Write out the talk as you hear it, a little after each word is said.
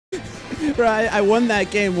Right, I won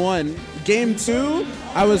that game 1. Game 2,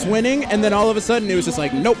 I was winning, and then all of a sudden it was just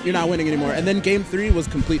like, nope, you're not winning anymore. And then game 3 was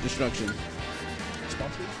complete destruction.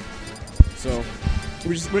 So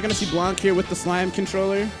we're gonna see Blanc here with the slime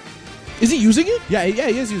controller. Is he using it? Yeah, he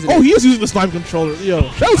is using it. Oh, he is using the slime controller. Yo,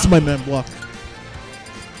 shout out to my man Blanc.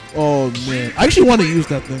 Oh man, I actually want to use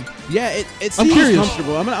that thing. Yeah, it seems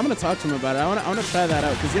comfortable. I'm gonna talk to him about it. I wanna try that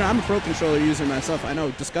out because I'm a pro controller user myself. I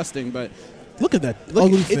know, disgusting, but look at that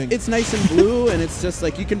ugly thing. It's nice and blue, and it's just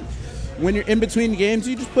like you can, when you're in between games,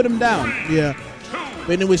 you just put them down. Yeah.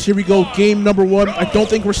 But anyways, here we go. Game number 1. I don't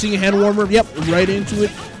think we're seeing a hand warmer. Yep, right into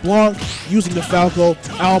it. Blanc using the Falco.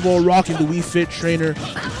 Albo rocking the Wii Fit trainer.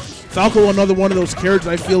 Falco, another one of those characters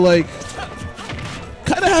I feel like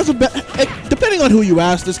kind of has a depending on who you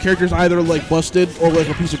ask, this character's either like busted or like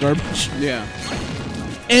a piece of garbage. Yeah.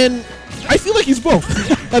 And I feel like he's both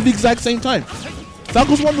at the exact same time.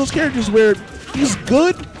 Falco's one of those characters where he's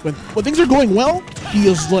good when things are going well. He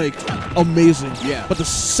is like amazing. Yeah. But the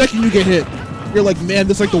second you get hit, you're like, man,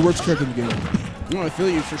 this is like the worst character in the game. No, I feel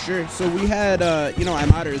you for sure. So we had,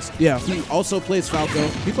 Amaders. Yeah. He also plays Falco.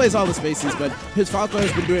 He plays all the spaces, but his Falco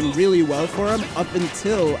has been doing really well for him up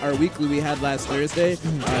until our weekly we had last Thursday.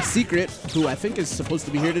 Secret, who I think is supposed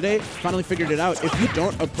to be here today, finally figured it out. If you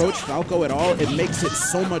don't approach Falco at all, it makes it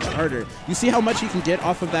so much harder. You see how much he can get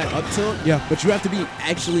off of that up tilt? Yeah. But you have to be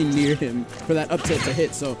actually near him for that up tilt to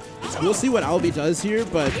hit. So we'll see what Albi does here,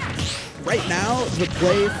 but right now, the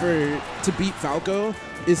play to beat Falco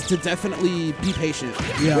is to definitely be patient.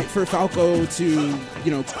 Yeah. Wait for Falco to,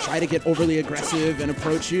 try to get overly aggressive and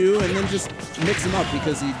approach you, and then just mix him up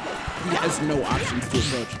because he has no options to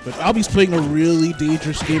approach. But Albi's playing a really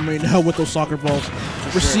dangerous game right now with those soccer balls.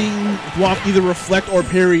 We're seeing Blanc either reflect or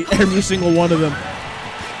parry every single one of them.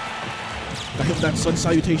 That sun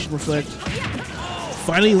salutation reflect.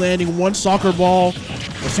 Finally landing one soccer ball.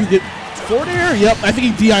 Let's see, get forward air. Yep, I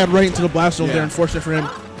think he DI'd right into the blast zone there. Unfortunate for him.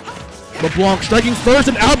 But Blanc striking first,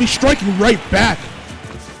 and Albi striking right back.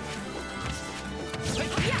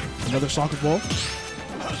 Another soccer ball.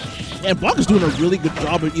 And Blanc is doing a really good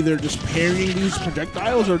job of either just parrying these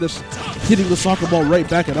projectiles or just hitting the soccer ball right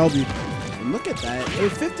back at Albi. And look at that.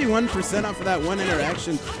 51% off of that one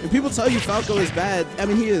interaction. And people tell you Falco is bad. I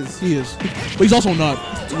mean, he is. He is. But he's also not.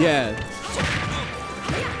 Yeah.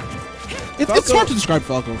 It's hard to describe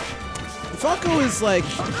Falco. Falco is like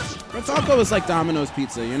Domino's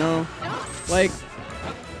Pizza, you know? Like,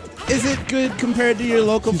 is it good compared to your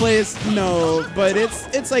local place? No, but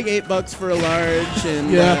it's like $8 for a large, and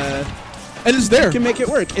and it's there. You can make it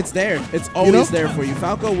work. It's there. It's always there for you.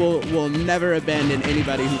 Falco will never abandon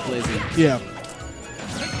anybody who plays it. Yeah,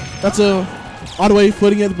 that's a odd way of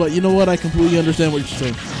putting it, but you know what? I completely understand what you're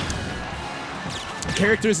saying.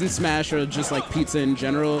 Characters in Smash are just like pizza in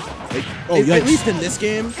general. Like, at least in this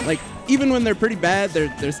game, like even when they're pretty bad,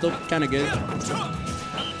 they're still kind of good.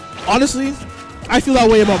 Honestly, I feel that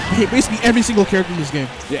way about basically every single character in this game.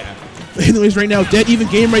 Yeah. Anyways, right now, dead even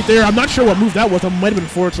game right there. I'm not sure what move that was. That might have been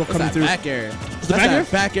forward tilt coming through. Back air. Was the back air?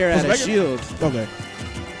 Back air at a shield. Okay.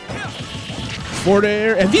 Forward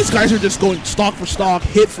air, and these guys are just going stock for stock,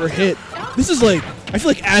 hit for hit. This is like, I feel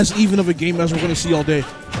like as even of a game as we're going to see all day.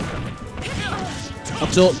 Up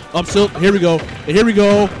tilt, here we go, and here we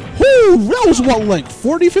go. Whoo, that was what, like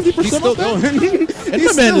 40-50% He's still going. And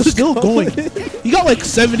my man is still going. He got like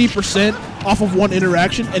 70% off of one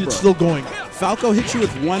interaction, and it's still going. Falco hits you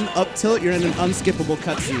with one up tilt, you're in an unskippable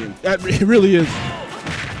cutscene. It really is.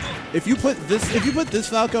 If you put this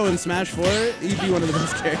Falco in Smash 4, he'd be one of the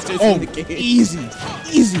best characters in the game.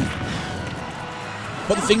 Easy.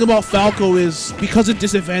 But the thing about Falco is, because the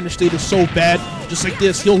disadvantage state is so bad, just like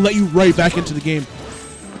this, he'll let you right back into the game.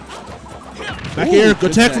 Back air,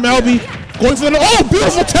 good tech from Albi. Going for the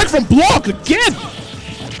beautiful tech from Blanc again.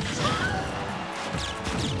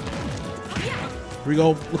 Here we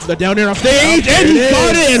go. Look for that down air off stage, and he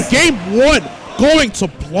got it. And game 1 going to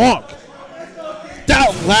Blanc.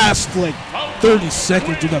 That last like 30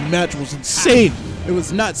 seconds of the match was insane. It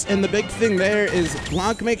was nuts, and the big thing there is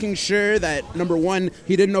Blanc making sure that, number one,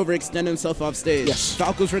 he didn't overextend himself off stage. Yes.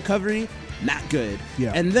 Falco's recovery, not good.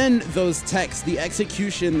 Yeah. And then those techs, the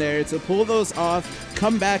execution there to pull those off,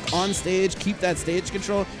 come back on stage, keep that stage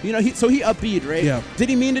control. You know, so he up B'd, right? Yeah. Did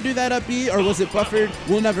he mean to do that up B, or was it buffered?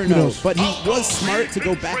 We'll never know. But he was smart to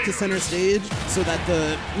go back to center stage so that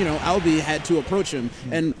Albi had to approach him.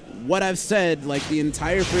 And what I've said, like the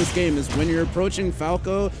entire first game, is when you're approaching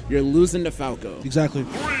Falco, you're losing to Falco. Exactly.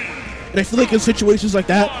 And I feel like in situations like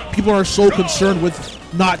that, people are so concerned with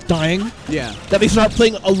not dying that they start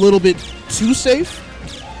playing a little bit too safe.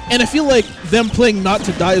 And I feel like them playing not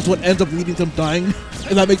to die is what ends up leading to them dying, if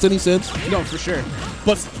that makes any sense. No, for sure.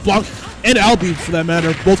 But Blanc and Albi, for that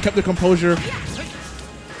matter, both kept their composure.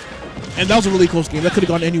 And that was a really close game. That could have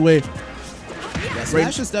gone any way. Yeah,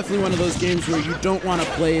 Smash is definitely one of those games where you don't want to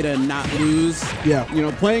play to not lose. Yeah. You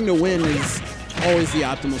know, playing to win is always the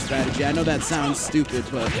optimal strategy. I know that sounds stupid,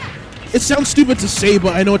 but... It sounds stupid to say,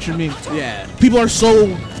 but I know what you mean. Yeah. People are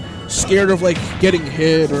so scared of, like, getting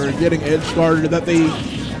hit or getting edge guarded that they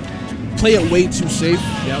play it way too safe.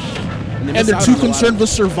 Yep. And they're too concerned with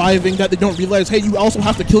surviving that they don't realize, hey, you also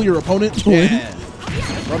have to kill your opponent to win.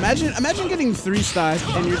 Bro, imagine getting 3-stock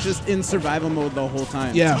and you're just in survival mode the whole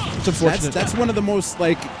time. Yeah, it's unfortunate. That's one of the most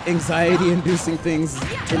like anxiety-inducing things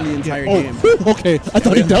in the entire game. Okay, I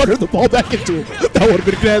thought he downed the ball back into it. That would have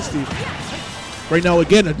been nasty. Right now,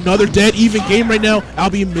 again, another dead even game right now.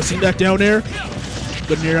 Albi missing that down air.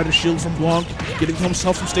 Good near out of shield from Blanc, getting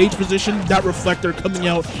himself from stage position. That reflector coming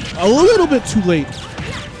out a little bit too late.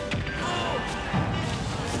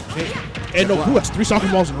 Okay. And no, who has 3 soccer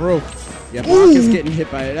balls in a row? Yeah, Blanc is getting hit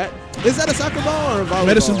by it. Is that a soccer ball or a volleyball?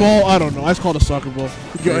 Medicine ball? I don't know. I just call it a soccer ball.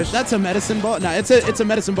 That's a medicine ball? No, it's a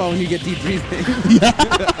medicine ball when you get deep breathing. Yeah.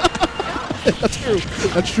 That's true.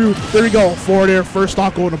 That's true. There we go. Forward air, first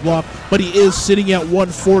stock going to Blanc. But he is sitting at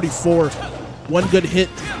 144. One good hit.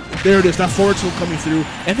 There it is. That forward tilt coming through.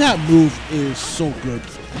 And that move is so good.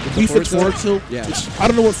 The Wii Fit's forward tilt. Yeah. I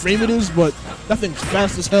don't know what frame it is, but that thing's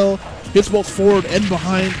fast as hell. Hits both forward and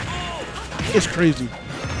behind. It's crazy.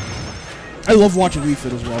 I love watching Wii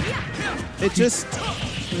Fit as well. It just...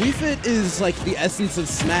 Wii Fit is like the essence of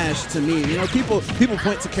Smash to me. You know, people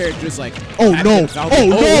point to characters like... Oh, no. Oh,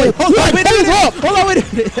 no. Hold on, wait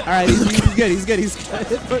a minute. All right, he's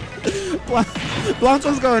good. But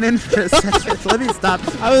Blanco's going in for a second. Let me stop.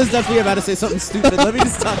 I was definitely about to say something stupid. Let me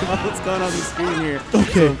just talk about what's going on the screen here.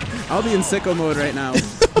 Okay. So, I'll be in sicko mode right now.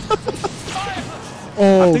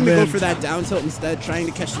 Oh, I think man. to go for that down tilt instead, trying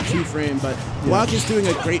to catch the 2-frame, but Blanc is doing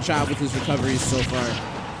a great job with his recoveries so far.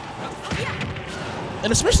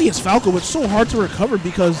 And especially as Falco, it's so hard to recover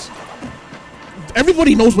because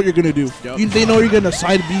everybody knows what you're going to do. Yep. They know you're going to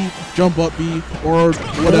side B, jump up B, or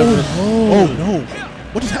whatever. Oh, no.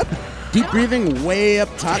 What just happened? Deep breathing way up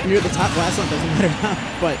top, near the top glass one, doesn't matter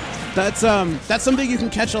now. But that's something you can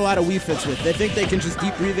catch a lot of Wii Fits with. They think they can just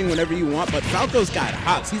deep breathing whenever you want, but Falco's got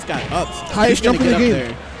hops. He's got ups. Highest jump in the game.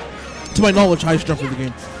 There. To my knowledge, highest jump in the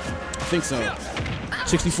game. I think so.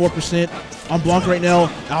 64% on Blanc right now.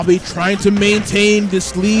 Albi trying to maintain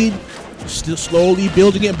this lead. Still slowly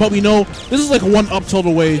building it, but we know this is like one up tilt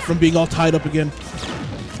away from being all tied up again.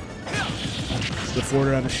 The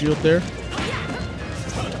forwarder out of shield there.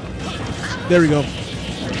 There we go.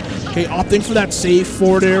 Okay, opting for that safe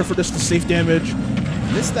forward air for just the safe damage.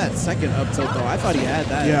 Missed that second up tilt though. I thought he had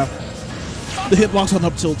that. Yeah. The hitbox on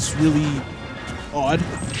up tilt's really odd.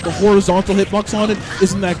 The horizontal hitbox on it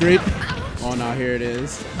isn't that great. Oh no, here it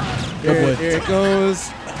is. Here it goes.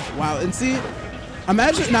 Wow, and see,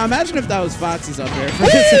 imagine if that was Foxy's up there.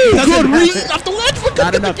 Good read off the ledge for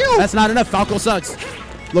not enough. That's not enough. Falco sucks.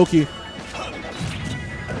 Low key.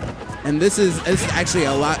 And this is actually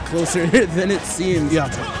a lot closer than it seems. Yeah.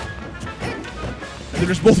 They're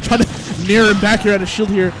just both trying to near him back here at a shield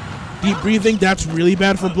here. Deep breathing. That's really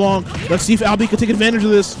bad for Blanc. Let's see if Albi can take advantage of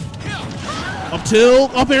this.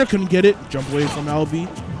 Up air, couldn't get it. Jump away from Albi.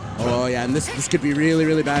 Oh yeah, and this could be really,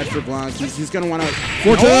 really bad for Blanc. He's gonna want to.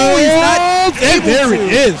 He's not able there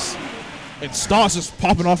it is. And Stoss is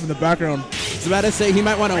popping off in the background. I was about to say he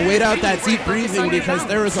might want to wait out that deep breathing because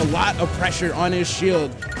there was a lot of pressure on his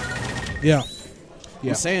shield. Yeah.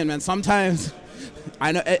 I'm saying, man, sometimes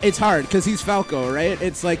I know it's hard because he's Falco, right?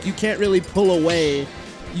 It's like you can't really pull away.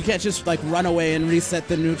 You can't just like run away and reset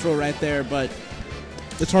the neutral right there, but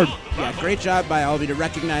it's hard. Yeah, great job by Albi to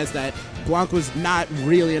recognize that Blanc was not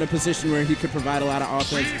really in a position where he could provide a lot of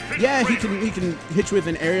offense. Yeah, he can hit you with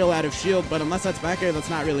an aerial out of shield, but unless that's back air, that's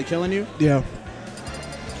not really killing you. Yeah.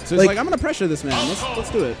 So it's like I'm gonna pressure this man.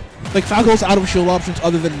 Let's do it. Like Falco's out of shield options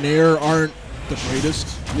other than Nair aren't the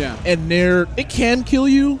greatest. Yeah. And Nair, it can kill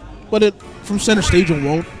you, but it from center stage it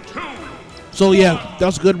won't. So yeah, that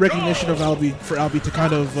was good recognition of Albi for Albi to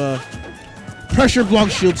kind of pressure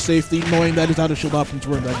Blanc's shield safety, knowing that his out of shield options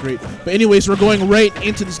weren't that great. But anyways, we're going right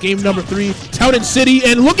into this game number 3, Town and City,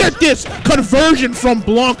 and look at this conversion from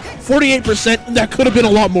Blanc, 48%. That could have been a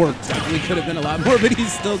lot more. Definitely could have been a lot more, but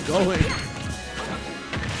he's still going.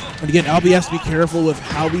 And again, Albi has to be careful with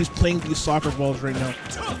how he's playing these soccer balls right now.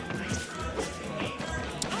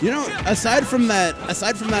 You know, aside from that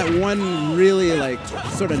one really like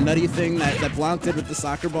sort of nutty thing that Blanc did with the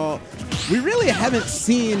soccer ball, we really haven't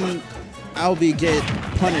seen Albi get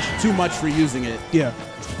punished too much for using it. Yeah.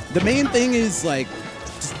 The main thing is like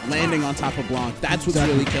just landing on top of Blanc. That's what's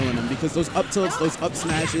really killing him, because those up tilts, those up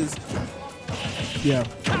smashes. Yeah.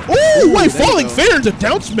 Oh, wait, falling fair into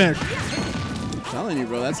down smash. I'm telling you,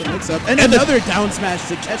 bro, that's a mix-up. And another down smash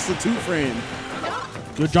to catch the 2-frame.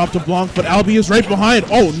 Good job to Blanc, but Albi is right behind.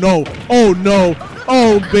 Oh, no. Oh, no.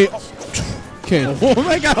 Oh, babe. Okay. Oh,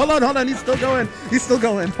 my God. Hold on. He's still going.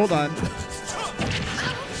 Hold on.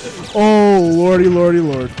 Oh, lordy,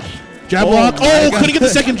 lord. Jab block. Oh, couldn't get the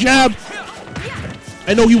second jab.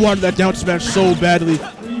 I know he wanted that down smash so badly.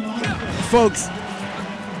 Folks,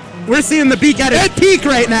 we're seeing the beak at its peak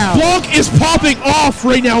right now. Blanc is popping off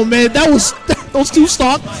right now, man. Those 2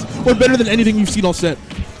 stocks were better than anything you've seen all set.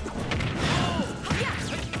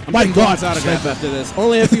 My God, autograph after this.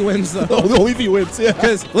 Only if he wins, though. Only if he wins, yeah.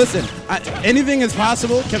 Because, listen, anything is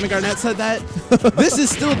possible. Kevin Garnett said that. This is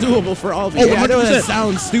still doable for Albi. Oh, I know that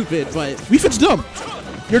sounds stupid, but... Wii Fit's dumb.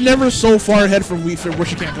 You're never so far ahead from Wii Fit where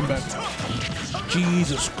she can't come back.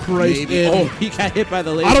 Jesus Christ. Oh, he got hit by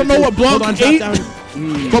the laser. I don't know what Blanc ate,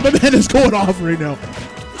 but my man is going off right now.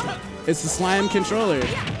 It's the slime controller.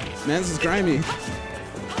 Man, this is grimy.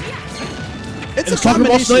 It's a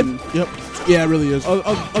combination. Yep. Yeah, it really is.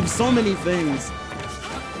 Of so many things.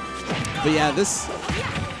 But yeah, this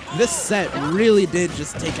set really did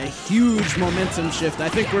just take a huge momentum shift. I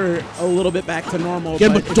think we're a little bit back to normal. Yeah,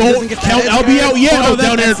 but don't count Albi out yet. Oh,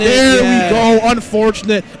 down there. There we go.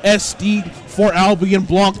 Unfortunate SD for Albi, and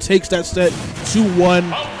Blanc takes that set 2-1.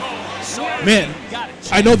 Man,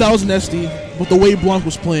 I know that was an SD, but the way Blanc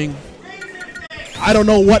was playing, I don't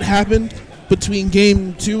know what happened between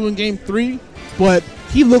game 2 and game 3, but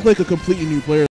he looked like a completely new player.